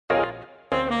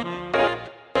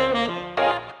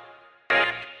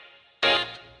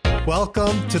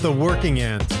Welcome to The Working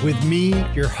End with me,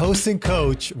 your host and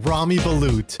coach, Rami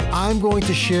Balut. I'm going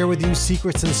to share with you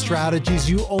secrets and strategies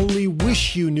you only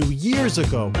wish you knew years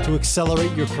ago to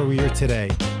accelerate your career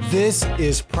today. This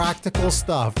is practical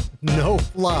stuff, no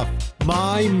fluff.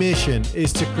 My mission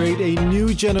is to create a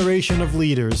new generation of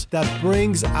leaders that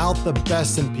brings out the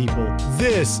best in people.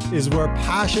 This is where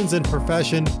passions and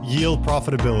profession yield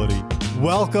profitability.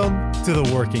 Welcome to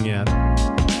The Working End.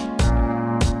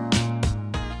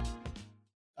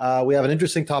 We have an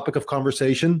interesting topic of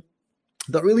conversation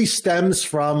that really stems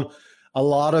from a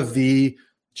lot of the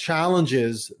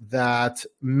challenges that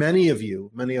many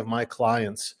of my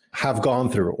clients have gone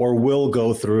through or will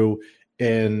go through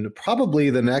in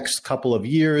probably the next couple of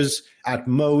years at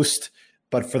most.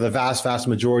 But for the vast, vast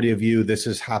majority of you, this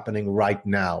is happening right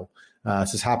now.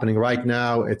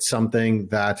 It's something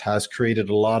that has created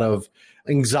a lot of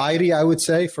anxiety, I would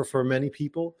say, for many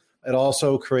people. It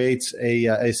also creates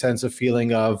a sense of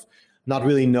feeling of not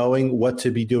really knowing what to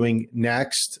be doing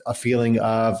next, a feeling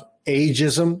of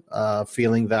ageism,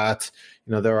 feeling that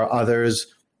there are others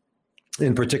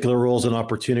in particular roles and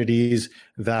opportunities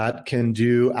that can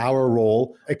do our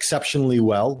role exceptionally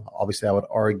well. Obviously, I would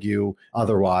argue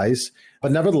otherwise.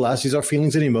 But nevertheless, these are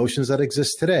feelings and emotions that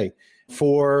exist today.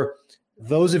 For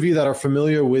those of you that are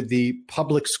familiar with the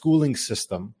public schooling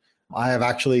system, I have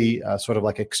actually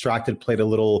played a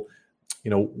little,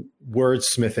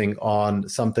 wordsmithing on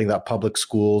something that public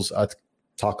schools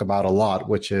talk about a lot,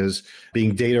 which is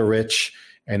being data rich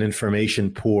and information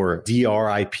poor,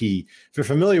 DREP. If you're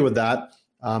familiar with that,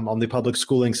 on the public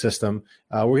schooling system,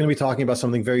 we're going to be talking about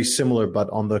something very similar, but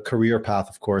on the career path,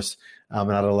 of course,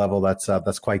 and at a level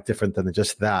that's quite different than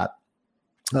just that.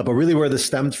 But really where this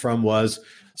stemmed from was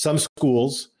some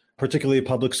schools, particularly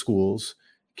public schools,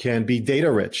 can be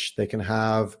data rich. They can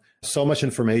have so much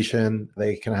information.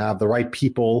 They can have the right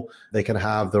people. They can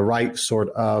have the right sort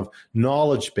of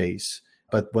knowledge base.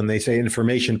 But when they say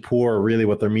information poor, really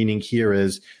what they're meaning here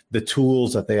is the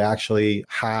tools that they actually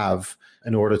have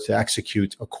in order to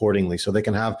execute accordingly. So they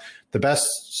can have the best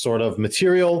sort of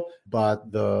material,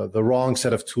 but the wrong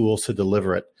set of tools to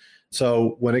deliver it.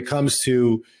 So when it comes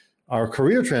to our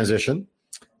career transition,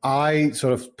 I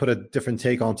sort of put a different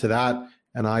take onto that,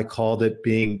 and I called it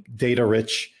being data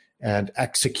rich and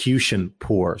execution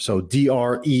poor. So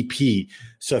DREP.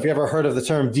 So if you ever heard of the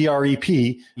term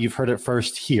DREP, you've heard it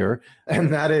first here.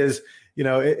 And that is,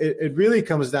 it really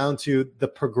comes down to the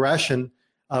progression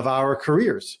of our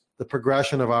careers,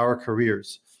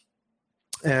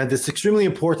 And it's extremely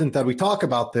important that we talk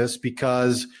about this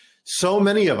because so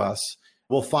many of us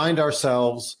will find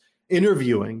ourselves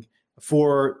interviewing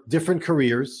for different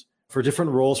careers, for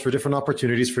different roles, for different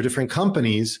opportunities, for different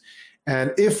companies.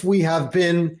 And if we have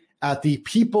been at the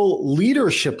people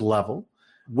leadership level,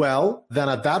 well, then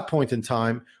at that point in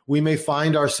time, we may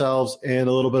find ourselves in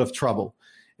a little bit of trouble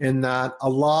in that a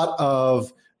lot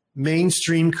of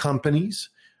mainstream companies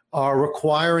are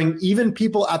requiring even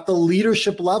people at the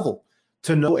leadership level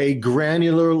to know a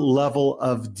granular level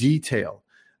of detail,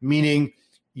 meaning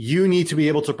you need to be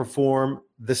able to perform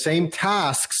the same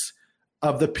tasks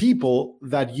of the people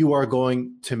that you are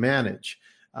going to manage.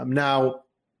 Now,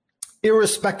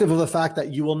 irrespective of the fact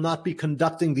that you will not be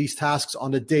conducting these tasks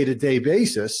on a day-to-day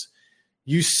basis,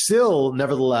 you still,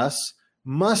 nevertheless,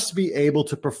 must be able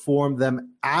to perform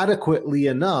them adequately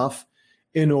enough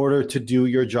in order to do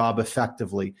your job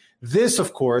effectively. This,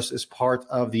 of course, is part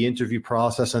of the interview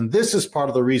process, and this is part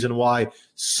of the reason why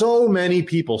so many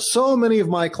people, so many of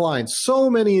my clients, so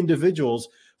many individuals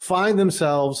find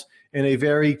themselves in a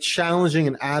very challenging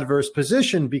and adverse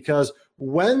position, because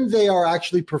when they are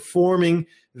actually performing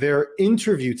their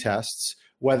interview tests,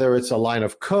 whether it's a line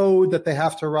of code that they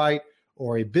have to write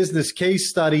or a business case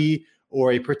study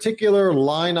or a particular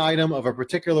line item of a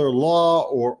particular law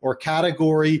or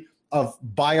category of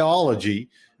biology,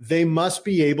 they must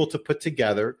be able to put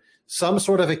together some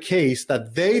sort of a case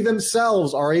that they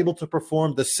themselves are able to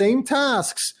perform the same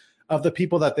tasks of the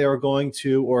people that they are going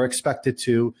to or expected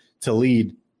to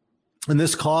lead. And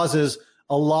this causes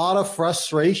a lot of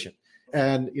frustration.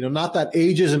 And, not that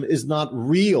ageism is not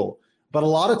real, but a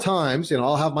lot of times,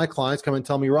 I'll have my clients come and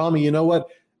tell me, Rami, you know what?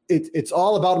 It's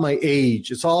all about my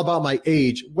age. It's all about my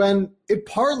age. When it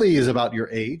partly is about your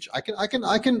age, I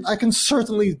can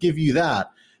certainly give you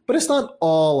that. But it's not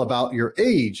all about your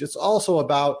age. It's also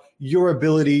about your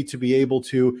ability to be able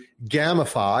to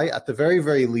gamify, at the very,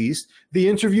 very least, the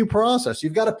interview process.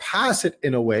 You've got to pass it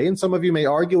in a way. And some of you may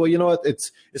argue, well, you know what?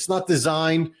 It's not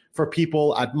designed for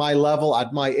people at my level,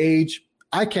 at my age.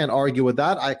 I can't argue with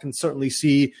that. I can certainly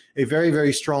see a very,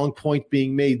 very strong point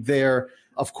being made there,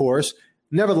 of course.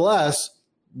 Nevertheless,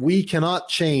 we cannot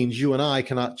change, you and I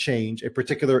cannot change a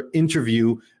particular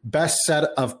interview best set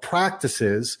of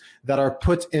practices that are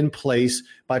put in place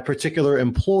by particular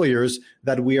employers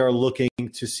that we are looking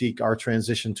to seek our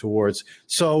transition towards.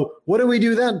 So what do we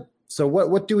do then? So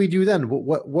what do we do then?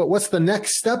 What's the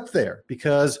next step there?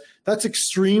 Because that's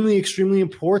extremely, extremely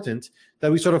important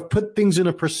that we sort of put things in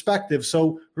a perspective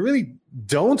so we really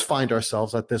don't find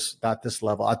ourselves at this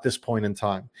level, at this point in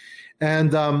time.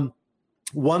 And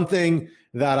one thing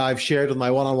that I've shared with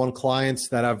my one-on-one clients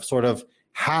that I've sort of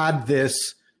had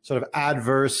this sort of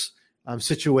adverse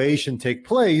situation take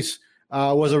place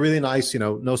was a really nice,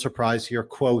 no surprise here,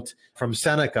 quote from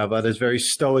Seneca, but it's very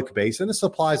stoic based. And this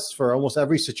applies for almost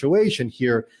every situation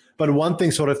here. But one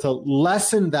thing sort of to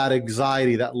lessen that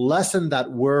anxiety, that lessen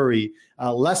that worry,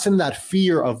 lessen that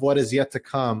fear of what is yet to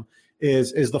come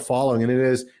is the following. And it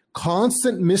is,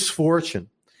 constant misfortune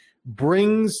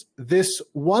brings this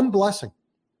one blessing.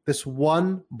 This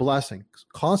one blessing.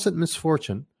 Constant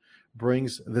misfortune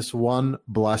brings this one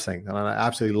blessing. And I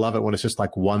absolutely love it when it's just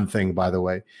like one thing, by the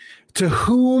way. To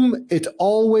whom it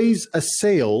always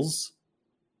assails,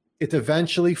 it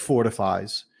eventually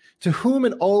fortifies. To whom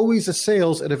it always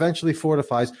assails, it eventually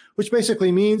fortifies, which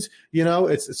basically means,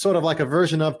 it's sort of like a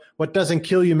version of what doesn't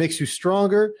kill you makes you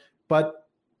stronger, but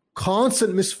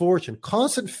constant misfortune,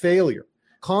 constant failure,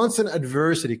 constant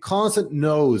adversity, constant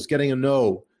no's, getting a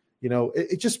no,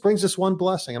 it just brings us one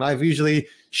blessing. And I've usually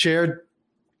shared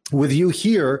with you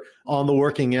here on the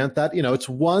Working Ant that, it's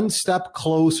one step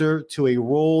closer to a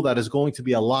role that is going to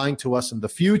be aligned to us in the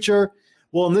future.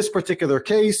 Well, in this particular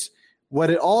case,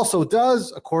 what it also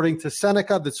does, according to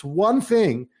Seneca, that's one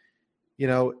thing,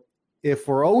 if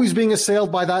we're always being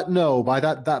assailed by that no, by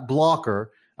that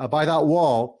blocker, by that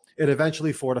wall, it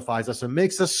eventually fortifies us and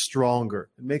makes us stronger.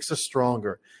 It makes us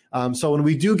stronger. So when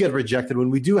we do get rejected, when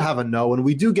we do have a no, when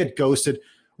we do get ghosted,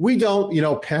 we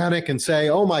don't, panic and say,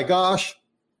 oh my gosh,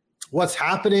 what's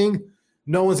happening?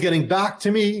 No one's getting back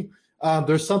to me.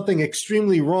 There's something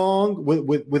extremely wrong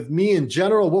with me in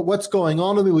general. What's going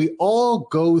on with me? We all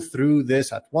go through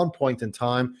this at one point in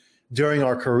time during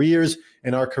our careers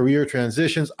and our career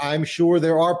transitions. I'm sure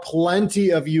there are plenty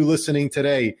of you listening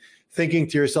today thinking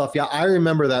to yourself, yeah, I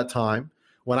remember that time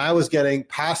when I was getting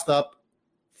passed up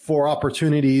for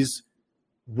opportunities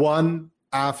one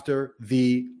after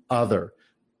the other.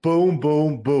 Boom,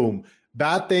 boom, boom.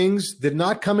 Bad things did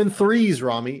not come in threes,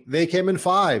 Rami. They came in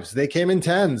fives. They came in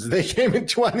tens. They came in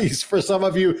 20s. For some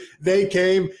of you, they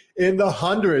came in the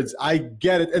hundreds. I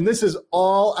get it. And this is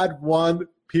all at one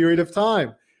period of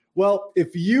time. Well,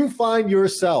 if you find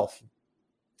yourself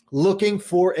looking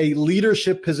for a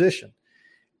leadership position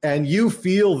and you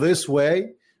feel this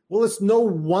way, well, it's no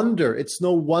wonder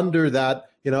that,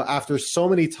 after so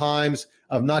many times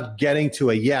of not getting to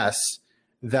a yes,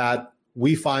 that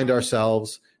we find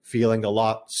ourselves feeling a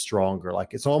lot stronger.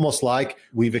 Like it's almost like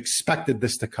we've expected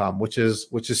this to come, which is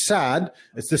sad.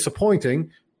 It's disappointing,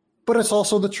 but it's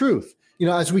also the truth.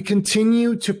 As we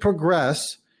continue to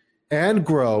progress and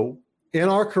grow in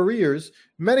our careers,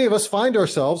 many of us find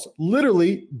ourselves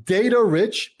literally data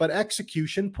rich, but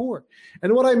execution poor.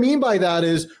 And what I mean by that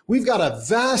is we've got a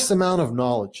vast amount of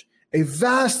knowledge, a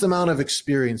vast amount of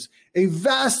experience, a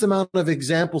vast amount of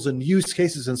examples and use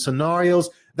cases and scenarios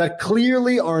that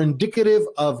clearly are indicative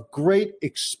of great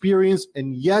experience.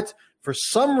 And yet, for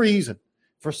some reason,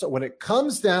 when it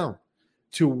comes down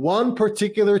to one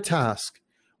particular task,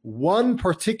 one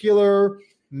particular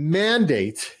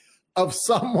mandate of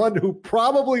someone who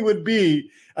probably would be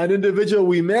an individual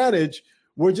we manage,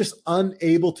 we're just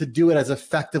unable to do it as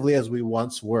effectively as we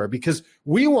once were, because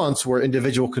we once were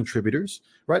individual contributors,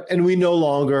 right? And we no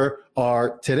longer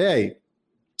are today.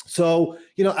 So,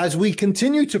 as we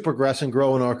continue to progress and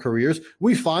grow in our careers,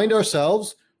 we find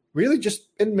ourselves really just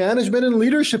in management and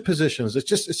leadership positions. It's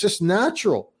just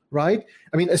natural, right?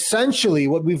 I mean, essentially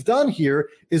what we've done here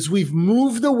is we've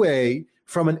moved away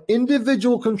from an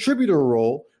individual contributor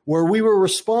role where we were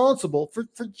responsible for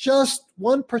just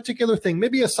one particular thing,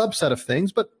 maybe a subset of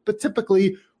things, but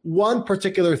typically one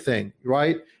particular thing,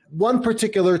 right? One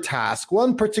particular task,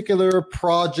 one particular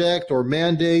project or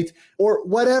mandate, or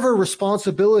whatever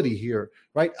responsibility here,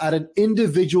 right? At an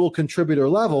individual contributor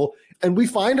level. And we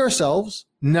find ourselves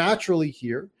naturally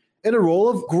here in a role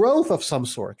of growth of some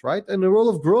sort, right? In a role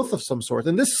of growth of some sort.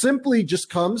 And this simply just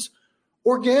comes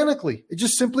organically. It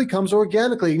just simply comes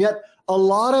organically. And yet a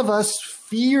lot of us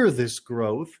fear this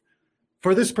growth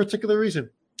for this particular reason,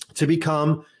 to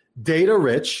become data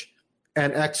rich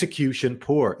and execution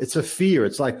poor. It's a fear.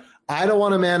 It's like, I don't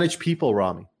want to manage people,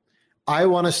 Rami. I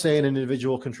want to stay in an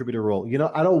individual contributor role.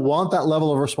 I don't want that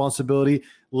level of responsibility.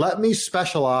 Let me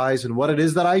specialize in what it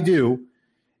is that I do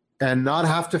and not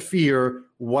have to fear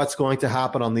what's going to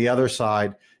happen on the other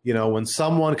side, when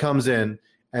someone comes in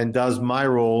and does my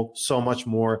role so much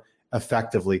more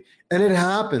effectively. And it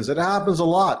happens a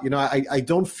lot. I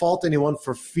don't fault anyone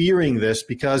for fearing this,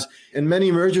 because in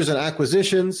many mergers and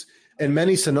acquisitions, in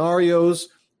many scenarios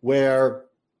where,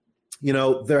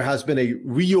 there has been a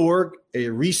reorg, a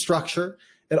restructure,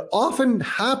 it often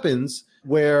happens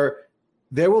where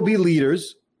there will be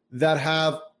leaders that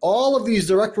have all of these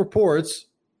direct reports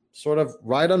sort of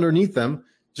right underneath them,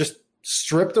 just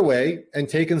stripped away and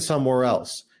taken somewhere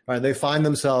else, right? They find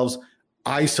themselves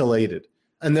isolated.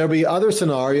 And there'll be other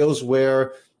scenarios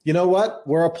where,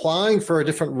 we're applying for a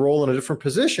different role in a different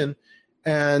position.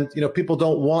 And, people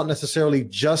don't want necessarily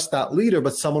just that leader,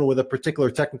 but someone with a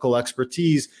particular technical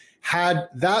expertise. Had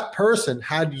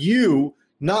you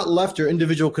not left your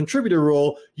individual contributor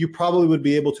role, you probably would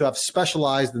be able to have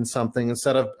specialized in something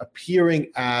instead of appearing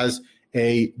as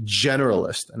a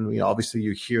generalist. And obviously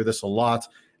you hear this a lot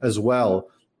as well.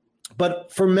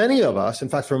 But for many of us, in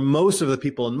fact, for most of the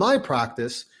people in my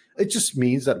practice, it just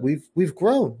means that we've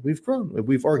grown.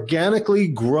 We've organically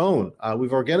grown.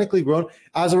 We've organically grown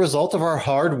as a result of our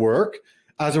hard work,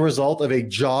 as a result of a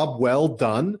job well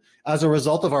done, as a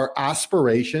result of our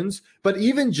aspirations, but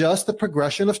even just the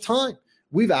progression of time.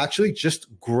 We've actually just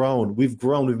grown. We've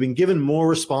grown. We've been given more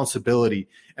responsibility.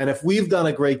 And if we've done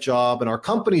a great job and our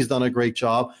company's done a great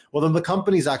job, well, then the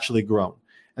company's actually grown.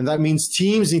 And that means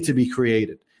teams need to be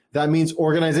created. That means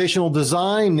organizational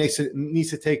design needs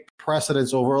to take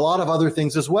precedence over a lot of other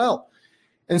things as well.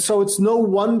 And so it's no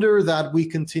wonder that we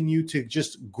continue to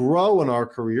just grow in our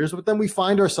careers, but then we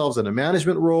find ourselves in a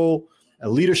management role, a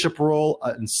leadership role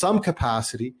in some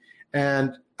capacity.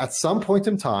 And at some point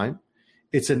in time,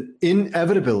 it's an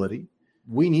inevitability.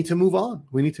 We need to move on.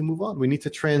 We need to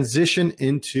transition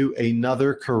into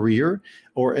another career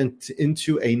or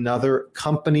into another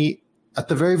company at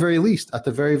the very, very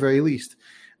least,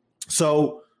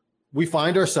 So we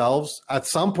find ourselves at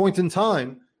some point in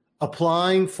time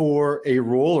applying for a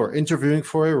role or interviewing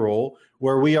for a role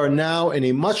where we are now in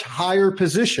a much higher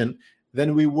position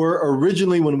than we were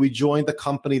originally when we joined the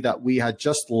company that we had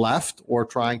just left or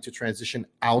trying to transition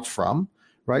out from,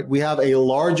 right? We have a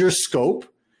larger scope.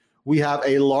 We have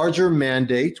a larger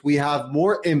mandate. We have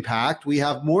more impact. We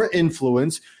have more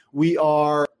influence. We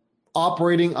are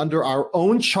operating under our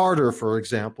own charter, for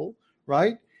example,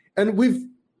 right? And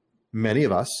many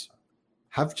of us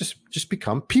have just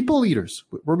become people leaders.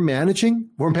 We're managing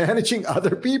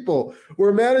other people.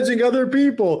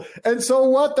 And so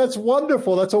what? That's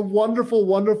wonderful. That's a wonderful,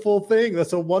 wonderful thing.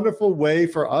 That's a wonderful way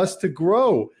for us to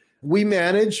grow. We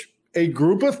manage a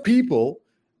group of people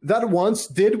that once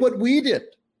did what we did,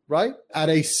 right? At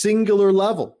a singular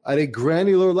level, at a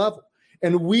granular level.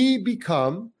 And we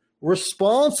become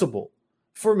responsible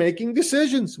for making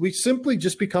decisions. We simply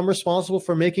just become responsible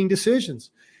for making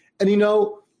decisions. And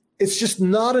it's just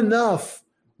not enough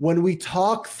when we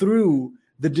talk through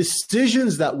the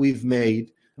decisions that we've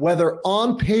made, whether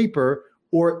on paper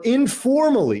or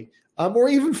informally, or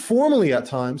even formally at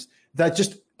times, that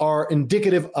just are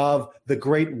indicative of the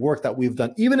great work that we've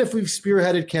done. Even if we've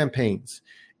spearheaded campaigns,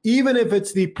 even if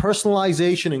it's the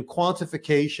personalization and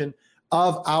quantification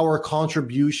of our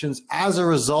contributions as a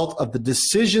result of the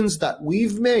decisions that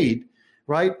we've made,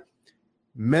 right?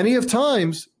 Many of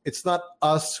times, it's not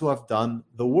us who have done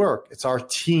the work. It's our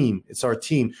team.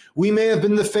 We may have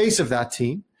been the face of that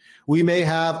team. We may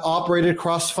have operated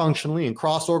cross-functionally and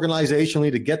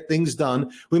cross-organizationally to get things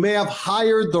done. We may have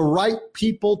hired the right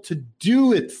people to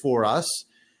do it for us,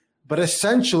 but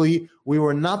essentially, we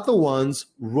were not the ones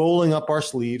rolling up our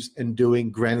sleeves and doing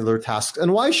granular tasks.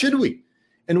 And why should we?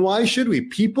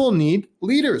 People need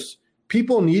leaders.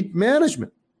 People need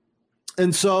management.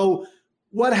 And so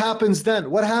what happens then?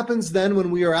 What happens then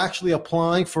when we are actually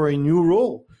applying for a new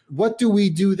role? What do we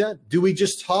do then? Do we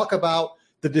just talk about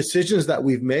the decisions that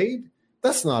we've made?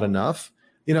 That's not enough.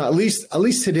 At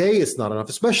least today it's not enough,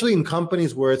 especially in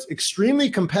companies where it's extremely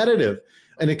competitive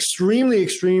and extremely,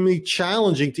 extremely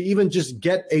challenging to even just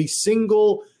get a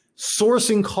single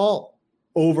sourcing call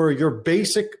over your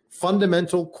basic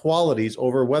fundamental qualities,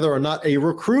 over whether or not a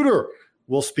recruiter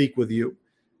will speak with you.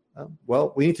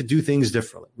 Well, we need to do things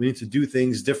differently. We need to do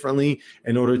things differently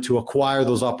in order to acquire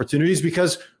those opportunities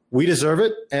because we deserve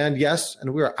it. And yes,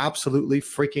 and we are absolutely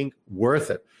freaking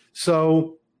worth it.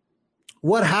 So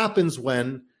what happens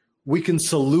when we can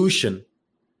solution,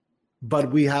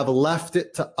 but we have left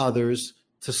it to others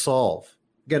to solve?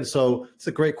 Again, so it's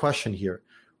a great question here.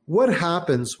 What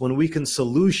happens when we can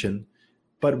solution,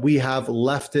 but we have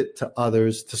left it to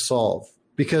others to solve?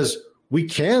 Because we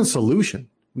can solution.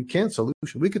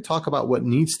 We could talk about what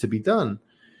needs to be done,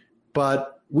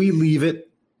 but we leave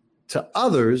it to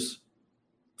others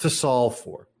to solve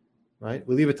for, right?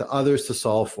 We leave it to others to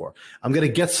solve for. I'm going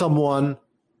to get someone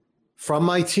from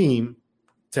my team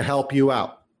to help you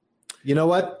out. You know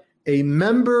what? A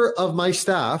member of my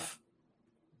staff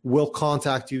will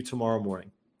contact you tomorrow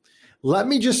morning. Let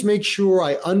me just make sure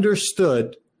I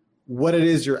understood what it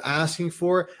is you're asking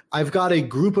for. I've got a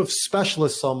group of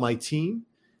specialists on my team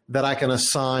that I can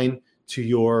assign to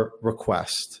your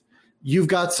request. You've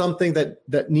got something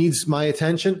that needs my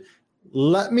attention.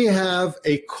 Let me have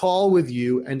a call with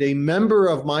you and a member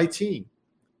of my team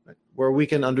where we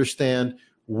can understand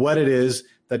what it is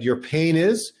that your pain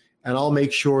is, and I'll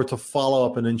make sure to follow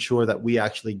up and ensure that we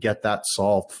actually get that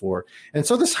solved for. And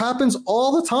so this happens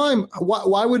all the time.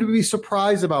 Why would we be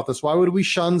surprised about this? Why would we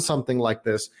shun something like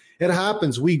this? It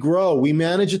happens. We grow. We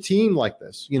manage a team like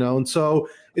this, and so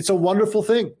it's a wonderful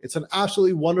thing. It's an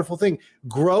absolutely wonderful thing.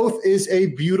 Growth is a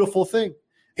beautiful thing.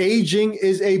 Aging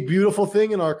is a beautiful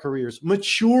thing in our careers.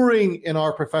 Maturing in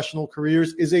our professional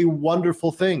careers is a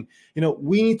wonderful thing.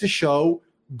 We need to show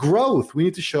growth. We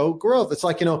need to show growth. It's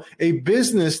like, a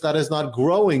business that is not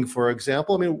growing, for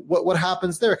example. What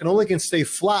happens there? It can stay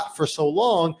flat for so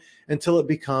long until it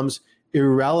becomes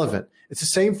irrelevant. It's the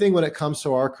same thing when it comes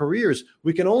to our careers.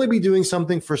 We can only be doing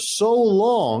something for so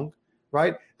long,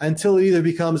 right, until it either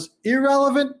becomes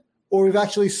irrelevant or we've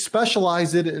actually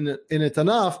specialized it in it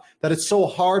enough that it's so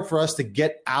hard for us to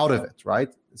get out of it, right?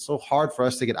 It's so hard for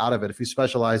us to get out of it if we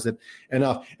specialize it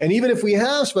enough. And even if we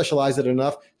have specialized it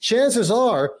enough, chances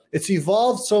are it's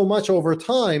evolved so much over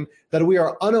time that we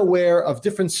are unaware of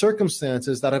different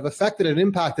circumstances that have affected and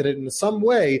impacted it in some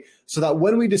way, so that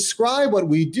when we describe what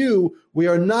we do, we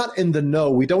are not in the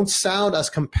know. We don't sound as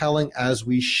compelling as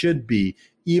we should be,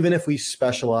 even if we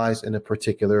specialize in a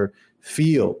particular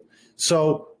field.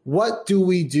 So what do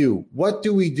we do? What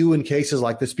do we do in cases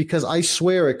like this? Because I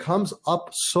swear it comes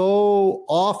up so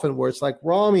often where it's like,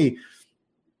 Rami,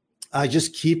 I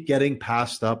just keep getting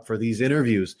passed up for these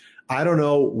interviews. I don't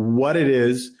know what it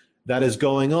is that is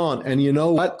going on. And you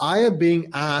know what? I am being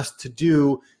asked to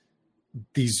do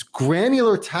these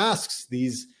granular tasks,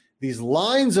 these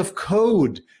lines of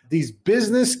code, these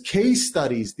business case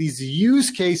studies, these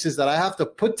use cases that I have to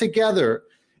put together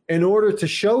in order to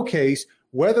showcase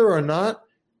whether or not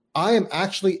I am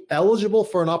actually eligible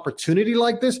for an opportunity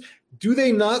like this. Do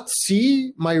they not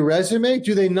see my resume?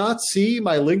 Do they not see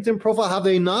my LinkedIn profile? Have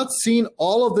they not seen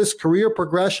all of this career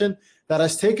progression that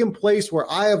has taken place where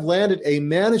I have landed a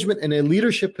management and a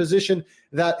leadership position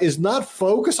that is not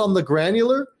focused on the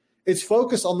granular? It's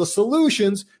focused on the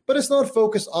solutions, but it's not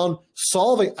focused on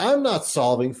solving. I'm not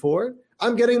solving for it.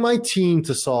 I'm getting my team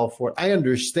to solve for it. I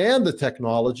understand the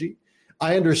technology.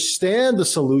 I understand the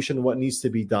solution, what needs to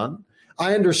be done.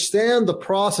 I understand the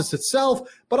process itself,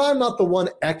 but I'm not the one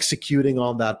executing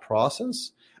on that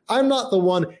process. I'm not the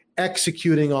one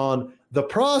executing on the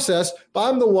process, but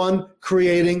I'm the one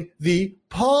creating the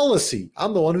policy.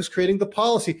 I'm the one who's creating the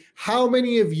policy. How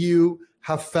many of you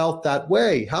have felt that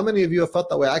way? How many of you have felt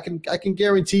that way? I can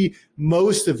guarantee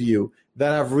most of you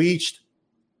that have reached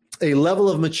a level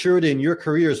of maturity in your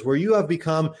careers where you have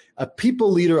become a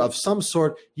people leader of some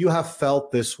sort, you have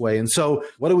felt this way. And so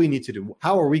what do we need to do?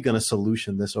 How are we going to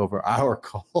solution this over our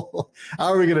call?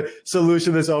 How are we going to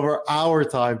solution this over our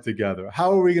time together?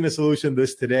 How are we going to solution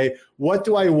this today? What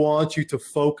do I want you to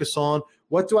focus on?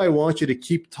 What do I want you to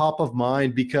keep top of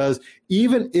mind? Because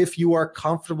even if you are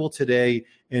comfortable today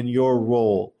in your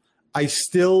role, I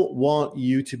still want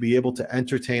you to be able to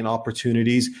entertain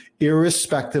opportunities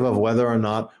irrespective of whether or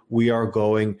not we are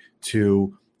going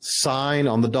to sign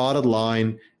on the dotted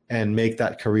line and make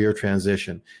that career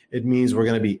transition. It means we're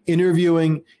going to be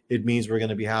interviewing. It means we're going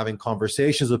to be having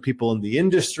conversations with people in the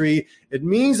industry. It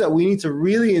means that we need to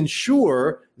really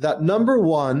ensure that, number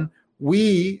one,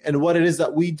 we and what it is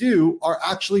that we do are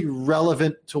actually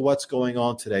relevant to what's going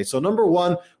on today. So number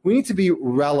one, we need to be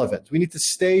relevant. We need to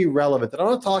stay relevant. And I'm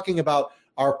not talking about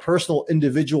our personal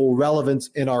individual relevance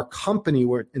in our company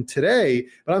in today,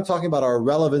 but I'm talking about our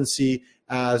relevancy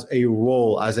as a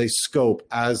role, as a scope,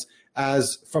 as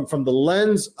from the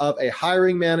lens of a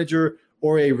hiring manager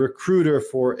or a recruiter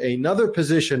for another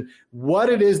position. What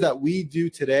it is that we do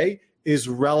today is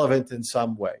relevant in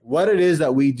some way. What it is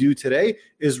that we do today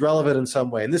is relevant in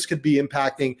some way. And this could be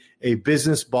impacting a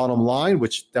business bottom line,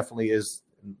 which definitely is,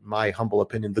 in my humble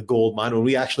opinion, the gold mine, when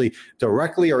we actually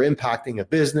directly are impacting a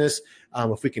business.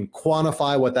 If we can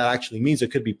quantify what that actually means,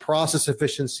 it could be process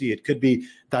efficiency. It could be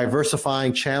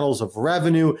diversifying channels of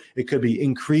revenue. It could be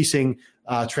increasing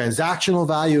transactional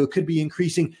value. It could be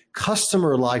increasing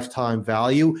customer lifetime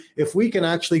value. If we can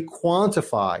actually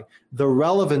quantify the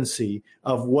relevancy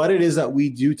of what it is that we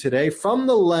do today from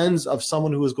the lens of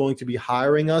someone who is going to be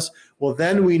hiring us, well,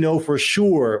 then we know for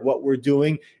sure what we're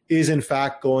doing is in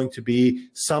fact going to be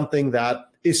something that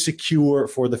is secure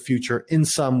for the future in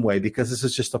some way, because this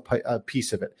is just a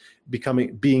piece of it,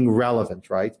 being relevant,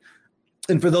 right?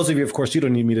 And for those of you, of course, you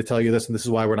don't need me to tell you this, and this is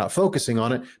why we're not focusing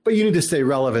on it, but you need to stay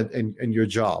relevant in your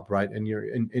job, right? In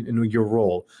your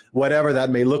role, whatever that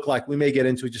may look like. We may get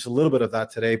into just a little bit of that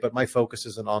today, but my focus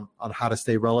isn't on how to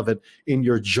stay relevant in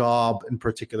your job in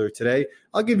particular today.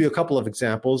 I'll give you a couple of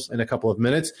examples in a couple of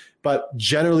minutes, but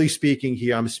generally speaking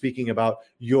here, I'm speaking about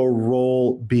your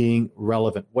role being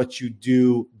relevant, what you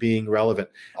do being relevant.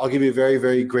 I'll give you a very,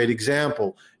 very great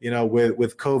example,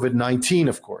 with COVID-19,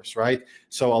 of course, right?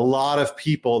 So a lot of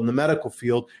people in the medical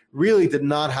field really did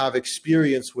not have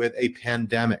experience with a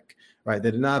pandemic, right?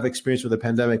 They did not have experience with a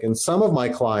pandemic. And some of my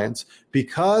clients,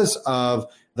 because of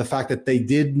the fact that they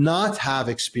did not have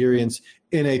experience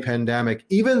in a pandemic,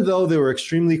 even though they were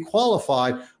extremely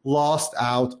qualified, lost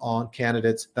out on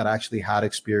candidates that actually had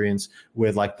experience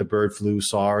with like the bird flu,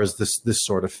 SARS, this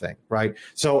sort of thing, right?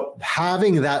 So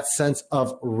having that sense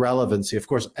of relevancy, of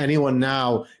course, anyone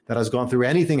now that has gone through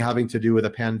anything having to do with a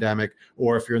pandemic,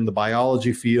 or if you're in the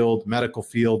biology field, medical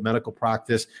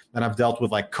practice, and I've dealt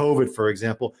with like COVID, for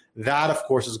example, that of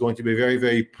course is going to be a very,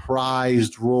 very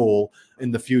prized role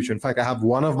in the future. In fact, I have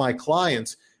one of my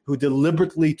clients who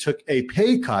deliberately took a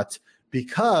pay cut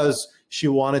because she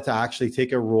wanted to actually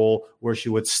take a role where she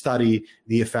would study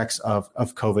the effects of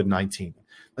COVID-19.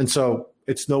 And so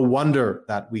it's no wonder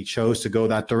that we chose to go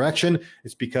that direction.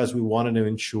 It's because we wanted to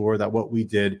ensure that what we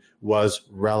did was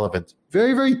relevant.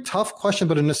 Very, very tough question,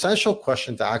 but an essential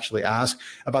question to actually ask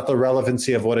about the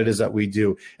relevancy of what it is that we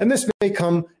do. And this may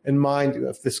come in mind,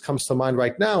 if this comes to mind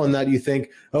right now, and that you think,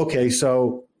 okay,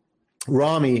 so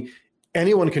Rami,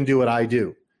 anyone can do what I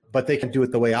do, but they can do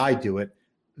it the way I do it.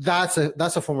 That's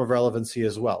a form of relevancy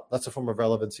as well.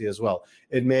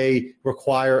 It may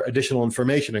require additional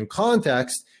information and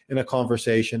context in a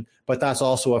conversation, but that's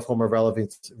also a form of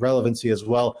relevancy as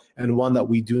well, and one that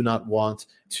we do not want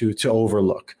to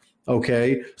overlook.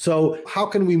 Okay, so how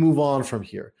can we move on from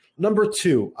here? Number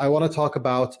two, I want to talk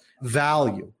about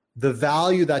value, the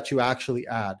value that you actually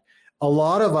add. A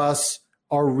lot of us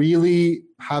are really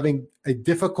having a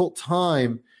difficult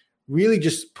time really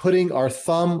just putting our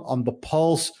thumb on the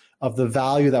pulse of the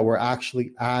value that we're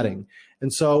actually adding.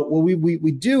 And so what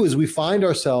we do is we find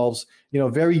ourselves,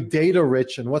 very data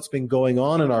rich in what's been going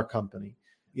on in our company,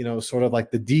 sort of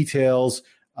like the details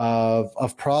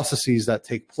of processes that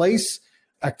take place,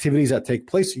 activities that take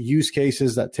place, use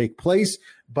cases that take place,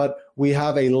 but we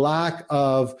have a lack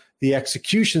of the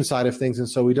execution side of things. And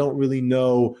so we don't really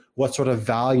know what sort of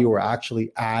value we're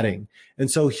actually adding. And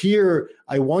so here,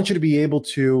 I want you to be able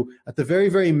to, at the very,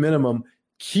 very minimum,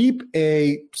 keep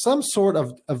some sort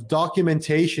of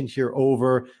documentation here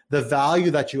over the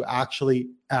value that you actually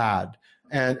add.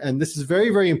 And this is very,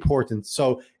 very important.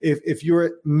 So if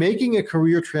you're making a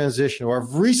career transition or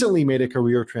have recently made a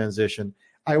career transition,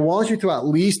 I want you to at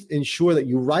least ensure that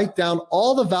you write down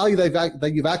all the value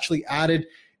that you've actually added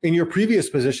in your previous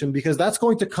position, because that's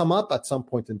going to come up at some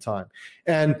point in time.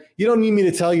 And you don't need me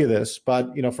to tell you this,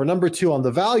 but for number two, on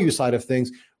the value side of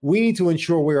things, we need to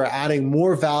ensure we are adding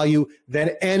more value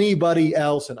than anybody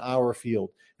else in our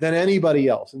field, than anybody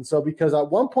else. And so because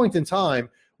at one point in time,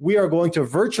 we are going to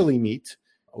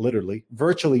literally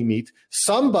virtually meet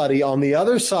somebody on the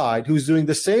other side who's doing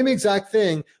the same exact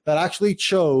thing that actually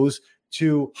chose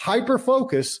to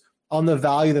hyper-focus on the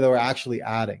value that they're actually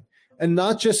adding. And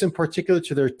not just in particular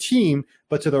to their team,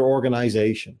 but to their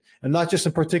organization. And not just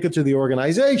in particular to the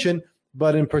organization,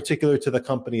 but in particular to the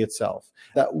company itself.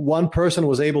 That one person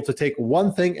was able to take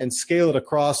one thing and scale it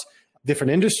across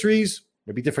different industries,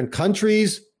 maybe different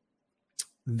countries.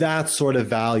 That sort of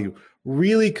value.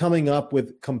 Really coming up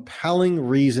with compelling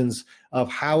reasons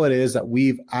of how it is that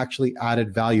we've actually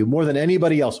added value more than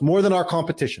anybody else, more than our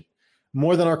competition.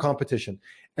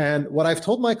 And what I've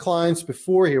told my clients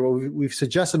before here, what we've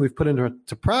suggested, we've put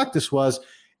into practice was,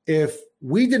 if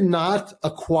we did not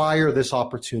acquire this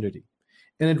opportunity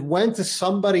and it went to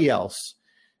somebody else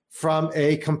from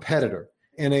a competitor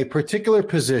in a particular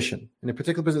position,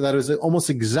 that is almost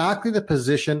exactly the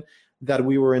position that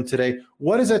we were in today,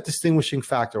 what is that distinguishing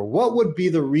factor? What would be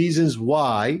the reasons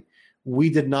why we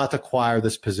did not acquire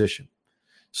this position?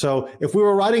 So if we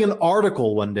were writing an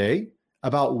article one day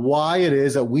about why it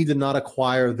is that we did not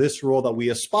acquire this role that we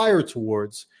aspire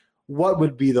towards, what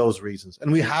would be those reasons?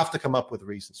 And we have to come up with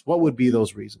reasons. What would be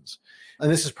those reasons?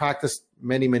 And this is practiced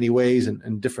many, many ways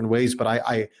and different ways, but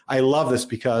I love this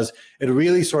because it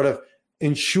really sort of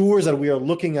ensures that we are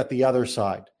looking at the other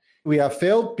side. We have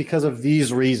failed because of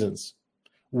these reasons.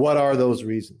 What are those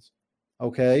reasons?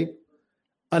 Okay.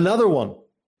 Another one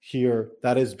here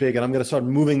that is big, and I'm going to start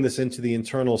moving this into the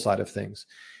internal side of things,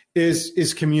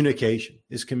 is communication.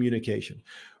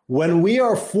 When we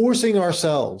are forcing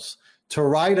ourselves to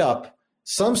write up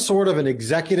some sort of an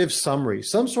executive summary,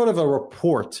 some sort of a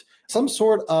report, some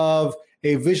sort of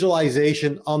a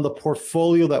visualization on the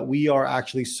portfolio that we are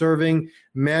actually serving,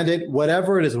 mandate,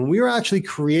 whatever it is, when we are actually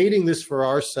creating this for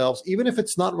ourselves, even if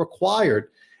it's not required,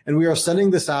 and we are sending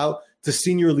this out to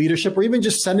senior leadership or even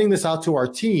just sending this out to our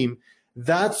team,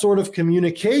 that sort of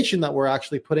communication that we're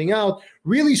actually putting out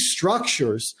really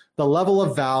structures the level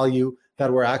of value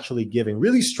that we're actually giving,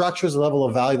 really structures the level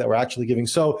of value that we're actually giving.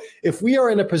 So if we are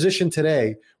in a position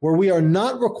today where we are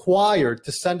not required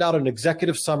to send out an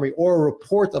executive summary or a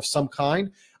report of some kind,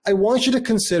 I want you to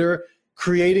consider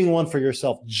creating one for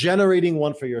yourself, generating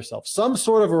one for yourself, some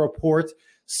sort of a report,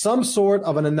 some sort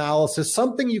of an analysis,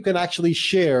 something you can actually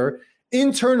share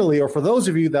internally, or for those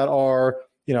of you that are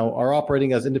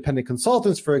operating as independent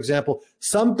consultants, for example,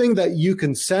 something that you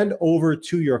can send over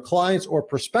to your clients or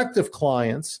prospective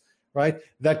clients, right?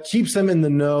 That keeps them in the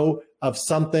know of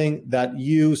something that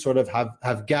you sort of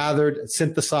have gathered,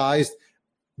 synthesized,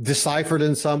 deciphered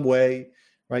in some way,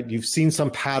 right? You've seen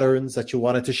some patterns that you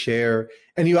wanted to share,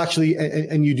 and you actually,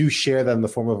 and you do share them in the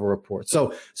form of a report.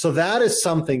 So that is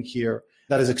something here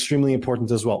that is extremely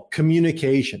important as well.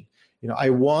 Communication. I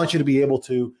want you to be able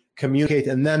to communicate,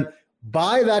 and then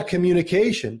by that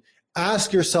communication,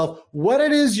 ask yourself what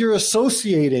it is you're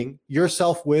associating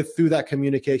yourself with through that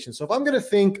communication. So if I'm going to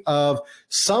think of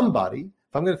somebody,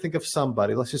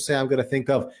 let's just say I'm going to think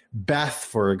of Beth,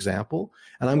 for example,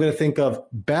 and I'm going to think of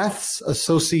Beth's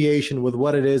association with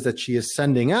what it is that she is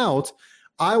sending out,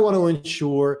 I want to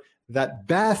ensure that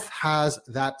Beth has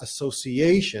that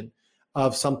association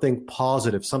of something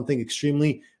positive, something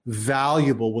extremely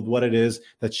valuable with what it is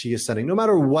that she is sending, no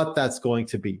matter what that's going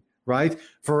to be. Right?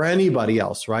 For anybody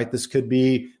else, right? This could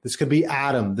be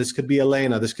Adam, this could be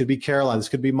Elena, this could be Caroline, this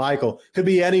could be Michael, could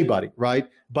be anybody, right?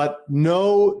 But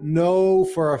know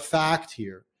for a fact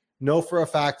here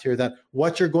that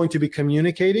what you're going to be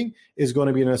communicating is going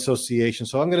to be an association.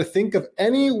 So I'm going to think of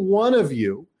any one of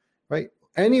you, right?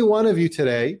 Any one of you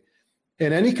today,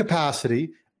 in any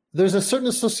capacity, there's a certain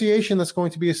association that's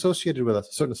going to be associated with us,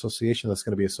 a certain association that's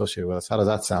going to be associated with us. How does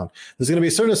that sound? There's going to be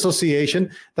a certain association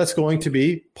that's going to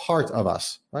be part of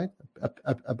us, right?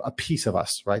 A piece of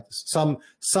us, right?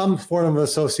 Some form of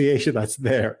association that's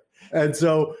there. And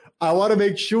so I want to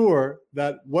make sure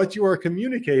that what you are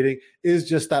communicating is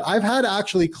just that. I've had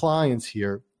actually clients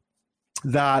here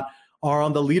that are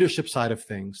on the leadership side of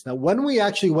things. Now, when we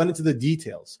actually went into the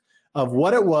details of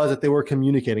what it was that they were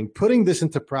communicating, putting this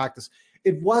into practice,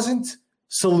 it wasn't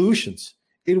solutions.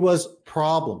 It was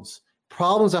problems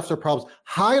after problems,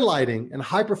 highlighting and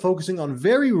hyper-focusing on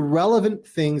very relevant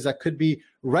things that could be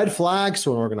red flags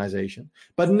to an organization,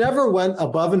 but never went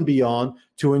above and beyond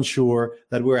to ensure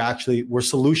that we're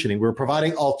solutioning, we're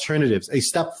providing alternatives, a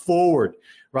step forward,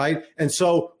 right? And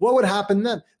so what would happen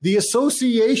then? The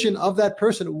association of that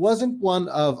person wasn't one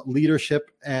of leadership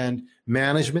and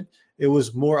management. It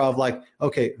was more of like,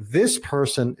 okay, this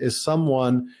person is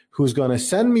someone who's going to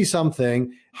send me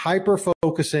something,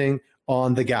 hyper-focusing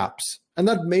on the gaps. And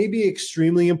that may be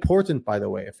extremely important, by the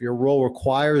way. If your role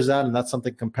requires that and that's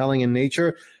something compelling in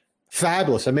nature,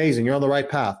 fabulous, amazing, you're on the right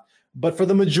path. But for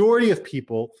the majority of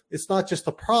people, it's not just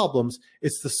the problems,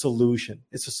 it's the solution.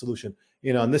 It's a solution.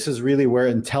 And this is really where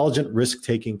intelligent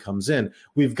risk-taking comes in.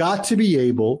 We've got to be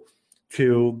able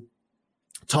to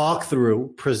talk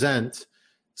through, present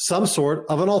some sort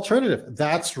of an alternative.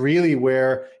 That's really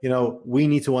where, we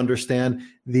need to understand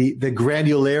the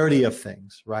granularity of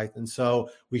things, right? And so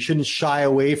we shouldn't shy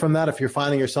away from that. If you're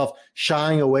finding yourself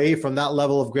shying away from that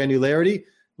level of granularity,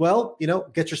 well,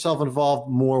 get yourself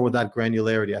involved more with that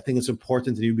granularity. I think it's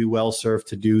important and you'd be well served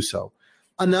to do so.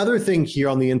 Another thing here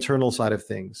on the internal side of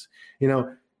things,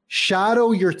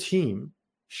 shadow your team,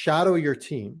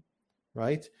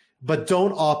 right? But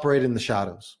don't operate in the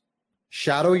shadows.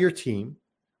 Shadow your team,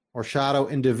 or shadow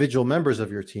individual members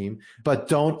of your team, but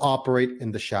don't operate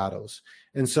in the shadows.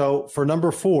 And so for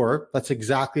number 4, that's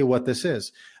exactly what this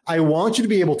is. I want you to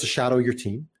be able to shadow your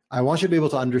team. I want you to be able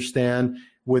to understand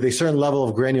with a certain level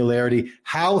of granularity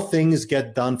how things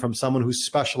get done from someone who's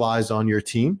specialized on your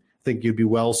team. I think you'd be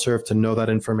well served to know that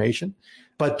information,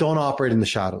 but don't operate in the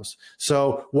shadows.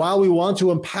 So while we want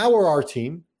to empower our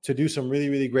team to do some really,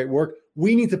 really great work,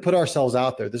 we need to put ourselves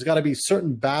out there. There's got to be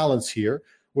certain balance here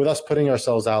with us putting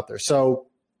ourselves out there. So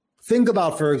think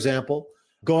about, for example,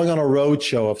 going on a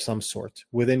roadshow of some sort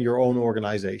within your own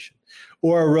organization,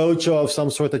 or a roadshow of some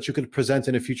sort that you could present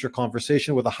in a future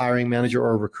conversation with a hiring manager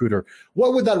or a recruiter.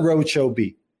 What would that roadshow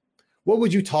be? What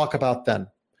would you talk about then?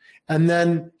 And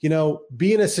then,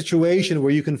 be in a situation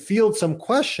where you can field some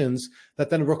questions that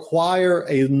then require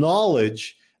a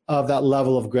knowledge of that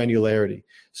level of granularity.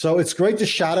 So it's great to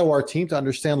shadow our team to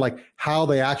understand like how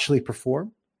they actually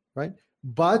perform, right?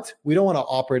 But we don't want to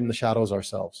operate in the shadows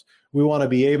ourselves. We want to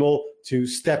be able to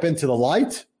step into the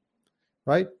light,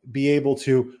 right? Be able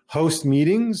to host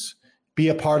meetings, be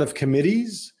a part of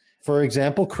committees. For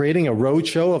example, creating a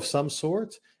roadshow of some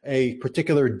sort, a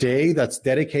particular day that's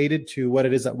dedicated to what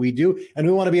it is that we do. And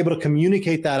we want to be able to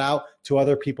communicate that out to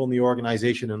other people in the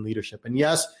organization and leadership. And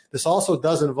yes, this also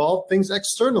does involve things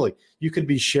externally. You could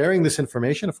be sharing this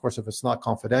information, of course, if it's not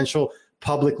confidential,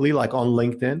 publicly, like on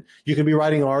LinkedIn. You can be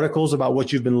writing articles about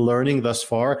what you've been learning thus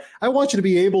far. I want you to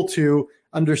be able to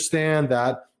understand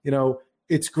that,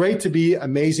 it's great to be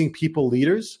amazing people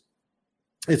leaders.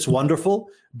 It's wonderful,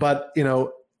 but,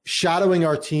 shadowing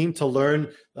our team to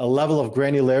learn a level of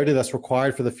granularity that's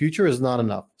required for the future is not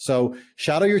enough. So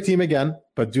shadow your team again,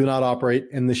 but do not operate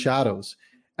in the shadows.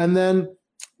 And then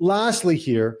lastly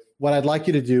here, what I'd like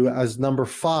you to do as number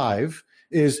 5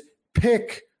 is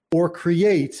pick or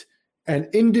create an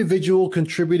individual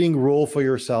contributing role for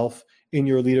yourself in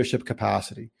your leadership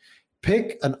capacity.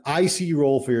 Pick an IC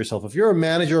role for yourself. If you're a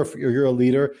manager or if you're a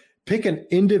leader, pick an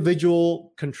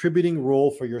individual contributing role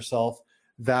for yourself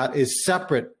that is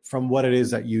separate from what it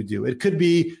is that you do. It could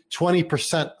be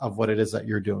 20% of what it is that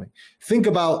you're doing. Think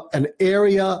about an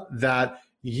area that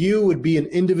you would be an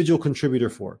individual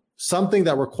contributor for, something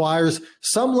that requires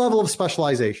some level of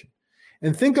specialization.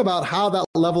 And think about how that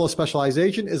level of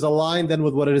specialization is aligned then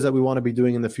with what it is that we want to be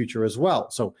doing in the future as well.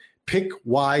 So pick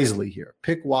wisely here,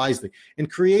 pick wisely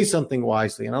and create something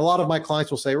wisely. And a lot of my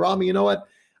clients will say, Rami, you know what?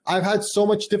 I've had so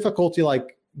much difficulty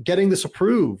like getting this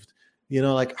approved.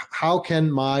 Like how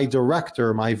can my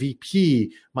director, my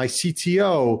VP, my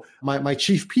CTO, my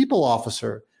chief people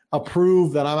officer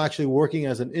approve that I'm actually working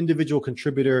as an individual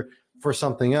contributor for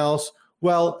something else?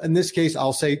 Well, in this case,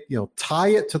 I'll say, tie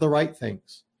it to the right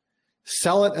things,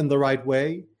 sell it in the right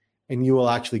way, and you will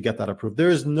actually get that approved.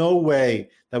 There is no way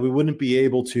that we wouldn't be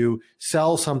able to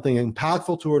sell something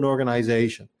impactful to an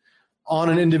organization on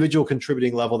an individual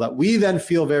contributing level that we then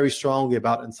feel very strongly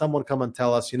about, and someone come and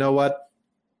tell us, you know what?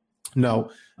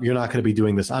 No, you're not going to be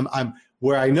doing this. I'm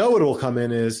where I know it will come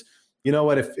in is, you know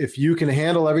what, if you can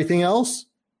handle everything else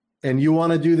and you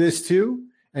want to do this too,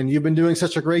 and you've been doing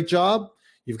such a great job,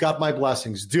 you've got my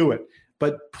blessings, do it.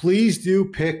 But please do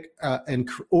pick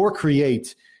or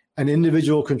create an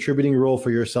individual contributing role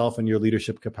for yourself in your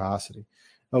leadership capacity.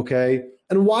 Okay.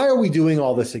 And why are we doing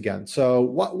all this again? So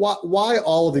why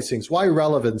all of these things? Why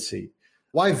relevancy?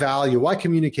 Why value? Why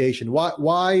communication?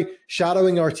 Why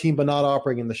shadowing our team but not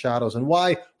operating in the shadows? And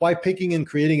why picking and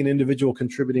creating an individual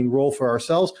contributing role for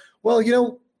ourselves? Well,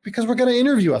 because we're going to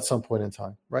interview at some point in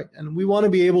time, right? And we want to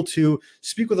be able to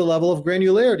speak with a level of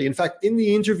granularity. In fact, in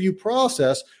the interview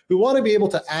process, we want to be able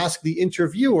to ask the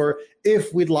interviewer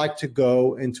if we'd like to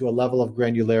go into a level of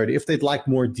granularity, if they'd like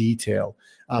more detail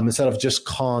instead of just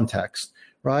context,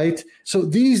 right? So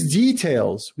these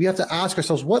details, we have to ask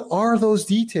ourselves, what are those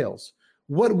details?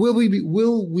 What will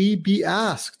we be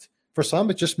asked? For some,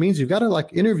 it just means you've got to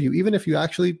interview, even if you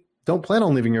actually don't plan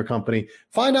on leaving your company.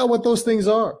 Find out what those things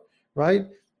are, right?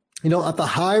 At the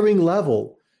hiring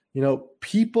level,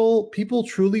 people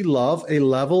truly love a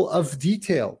level of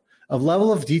detail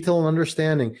and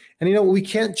understanding. And, we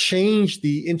can't change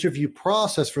the interview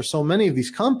process for so many of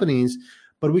these companies,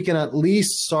 but we can at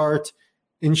least start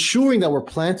ensuring that we're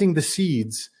planting the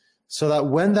seeds so that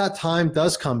when that time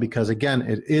does come, because again,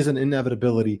 it is an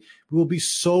inevitability, we will be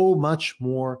so much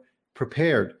more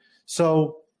prepared.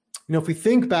 So, if we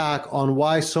think back on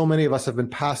why so many of us have been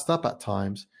passed up at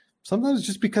times, sometimes it's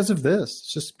just because of this.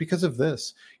 It's just because of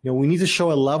this. We need to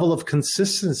show a level of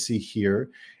consistency here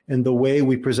in the way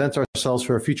we present ourselves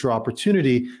for a future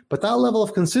opportunity. But that level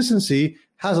of consistency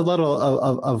has a level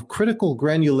of critical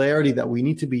granularity that we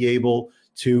need to be able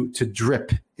to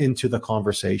drip into the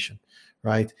conversation,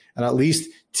 right? And at least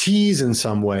tease in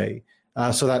some way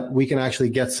so that we can actually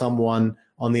get someone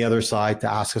on the other side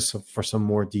to ask us for some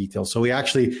more details. So we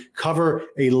actually cover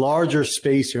a larger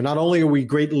space here. Not only are we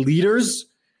great leaders,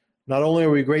 not only are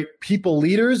we great people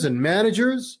leaders and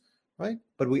managers, right?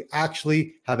 But we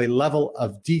actually have a level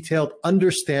of detailed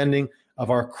understanding of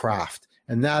our craft.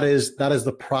 And that is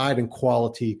the pride and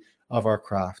quality of our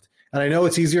craft. And I know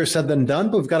it's easier said than done,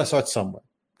 but we've got to start somewhere.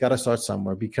 Got to start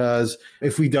somewhere, because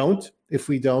if we don't,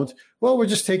 well, we're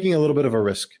just taking a little bit of a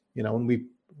risk. When we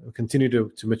continue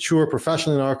to mature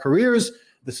professionally in our careers,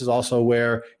 this is also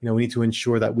where, we need to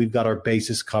ensure that we've got our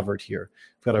bases covered here.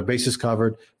 We've got our bases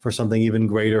covered for something even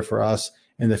greater for us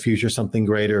in the future, something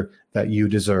greater that you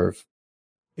deserve.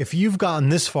 If you've gotten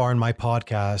this far in my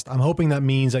podcast, I'm hoping that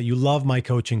means that you love my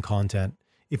coaching content.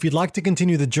 If you'd like to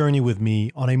continue the journey with me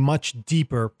on a much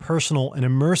deeper, personal, and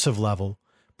immersive level,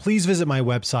 please visit my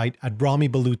website at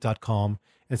ramibaloot.com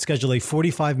and schedule a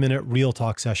 45-minute Real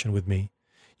Talk session with me.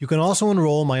 You can also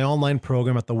enroll in my online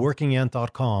program at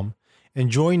theworkingant.com and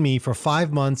join me for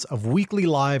 5 months of weekly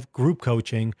live group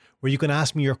coaching, where you can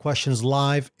ask me your questions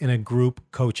live in a group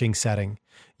coaching setting.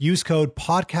 Use code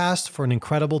PODCAST for an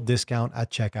incredible discount at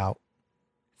checkout.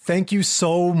 Thank you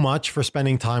so much for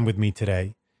spending time with me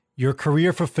today. Your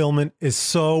career fulfillment is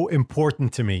so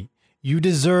important to me. You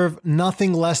deserve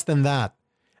nothing less than that.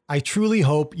 I truly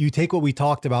hope you take what we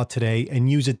talked about today and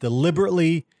use it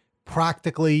deliberately,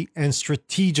 practically, and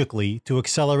strategically to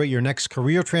accelerate your next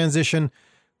career transition,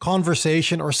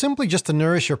 conversation, or simply just to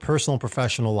nourish your personal and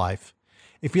professional life.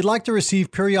 If you'd like to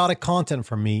receive periodic content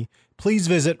from me, please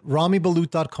visit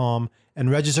ramibaloot.com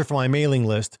and register for my mailing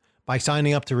list by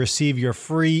signing up to receive your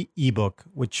free ebook,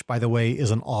 which, by the way, is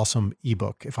an awesome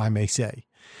ebook, if I may say.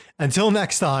 Until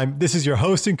next time, this is your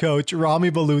host and coach, Rami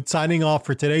Baloot, signing off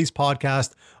for today's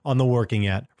podcast on The Working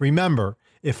At. Remember,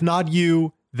 if not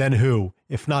you, then who?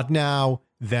 If not now,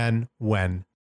 then when?